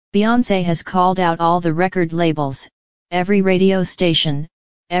Beyoncé has called out all the record labels, every radio station,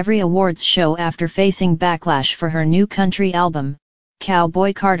 every awards show after facing backlash for her new country album,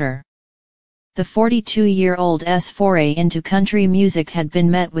 Cowboy Carter. The 42-year-old's foray into country music had been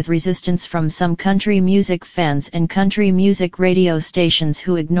met with resistance from some country music fans and country music radio stations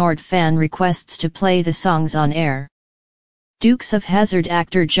who ignored fan requests to play the songs on air. Dukes of Hazzard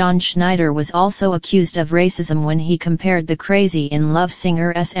actor John Schneider was also accused of racism when he compared the Crazy in Love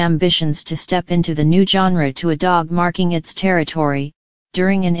singer's ambitions to step into the new genre to a dog marking its territory,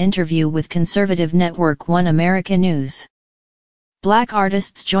 during an interview with conservative network One America News. Black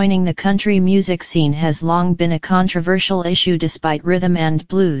artists joining the country music scene has long been a controversial issue despite rhythm and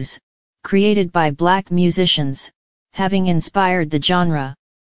blues, created by black musicians, having inspired the genre.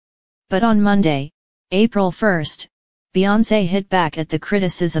 But on Monday, April 1st, Beyoncé hit back at the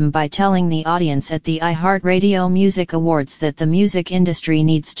criticism by telling the audience at the iHeartRadio Music Awards that the music industry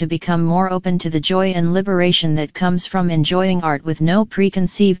needs to become more open to the joy and liberation that comes from enjoying art with no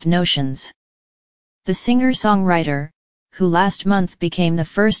preconceived notions. The singer-songwriter, who last month became the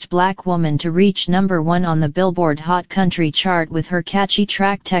first black woman to reach #1 on the Billboard Hot Country chart with her catchy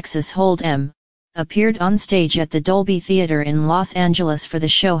track Texas Hold'em, appeared on stage at the Dolby Theater in Los Angeles for the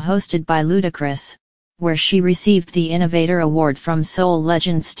show hosted by Ludacris, where she received the Innovator Award from soul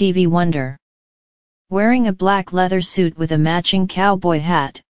legend Stevie Wonder. Wearing a black leather suit with a matching cowboy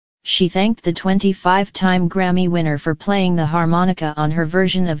hat, she thanked the 25-time Grammy winner for playing the harmonica on her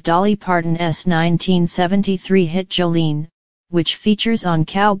version of Dolly Parton's 1973 hit Jolene, which features on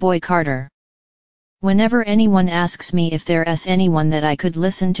Cowboy Carter. "Whenever anyone asks me if there's anyone that I could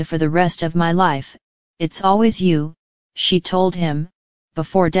listen to for the rest of my life, it's always you," she told him,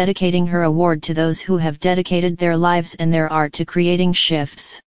 before dedicating her award to those who have dedicated their lives and their art to creating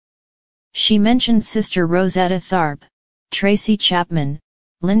shifts. She mentioned Sister Rosetta Tharpe, Tracy Chapman,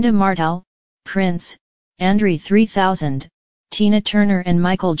 Linda Martell, Prince, Andre 3000, Tina Turner and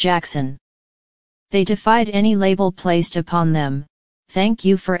Michael Jackson. "They defied any label placed upon them. Thank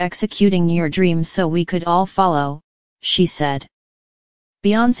you for executing your dreams so we could all follow," she said.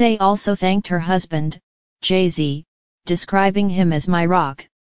 Beyoncé also thanked her husband, Jay-Z, describing him as "my rock,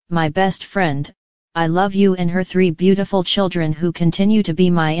 my best friend, I love you," and her 3 beautiful children who continue to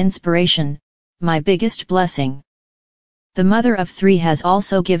be "my inspiration, my biggest blessing." The mother of 3 has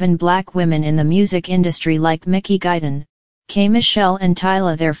also given black women in the music industry like Mickey Guyton, K. Michelle and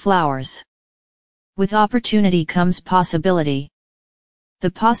Tyla their flowers. "With opportunity comes possibility. The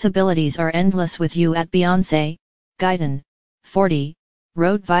possibilities are endless with you at Beyoncé," Guyton, 40,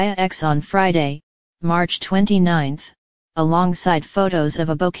 wrote via X on Friday, March 29, alongside photos of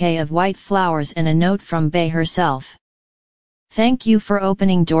a bouquet of white flowers and a note from Bey herself. "Thank you for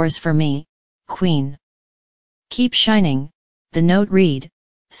opening doors for me, Queen. Keep shining," the note read,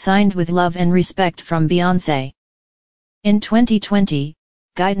 signed with love and respect from Beyoncé. In 2020,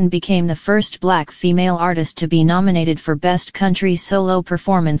 Guyton became the first black female artist to be nominated for Best Country Solo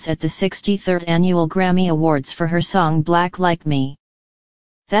Performance at the 63rd Annual Grammy Awards for her song Black Like Me.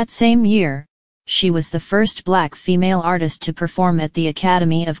 That same year, she was the first black female artist to perform at the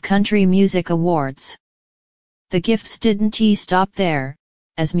Academy of Country Music Awards. The gifts didn't stop there,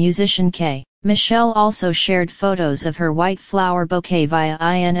 as musician K. Michelle also shared photos of her white flower bouquet via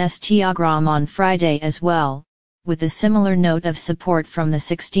Instagram on Friday as well, with a similar note of support from the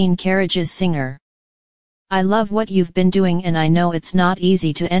 16 Carriages singer. "I love what you've been doing and I know it's not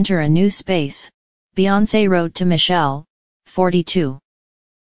easy to enter a new space," Beyoncé wrote to Michelle, 42.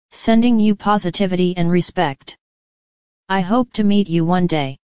 "Sending you positivity and respect. I hope to meet you one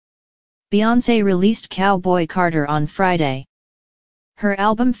day." Beyoncé released Cowboy Carter on Friday. Her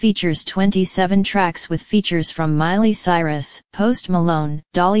album features 27 tracks with features from Miley Cyrus, Post Malone,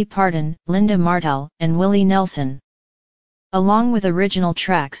 Dolly Parton, Linda Martell, and Willie Nelson. Along with original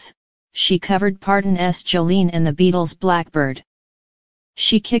tracks, she covered Parton's Jolene and the Beatles' Blackbird.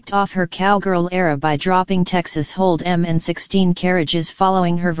 She kicked off her cowgirl era by dropping Texas Hold'em and 16 Carriages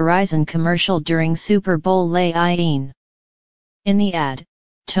following her Verizon commercial during Super Bowl LIX. In the ad,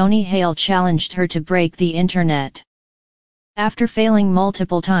 Tony Hale challenged her to break the internet. After failing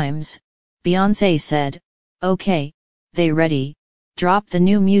multiple times, Beyoncé said, "Okay, they ready, drop the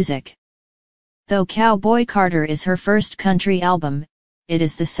new music." Though Cowboy Carter is her first country album, it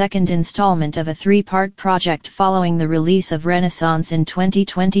is the second installment of a 3-part project following the release of Renaissance in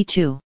 2022.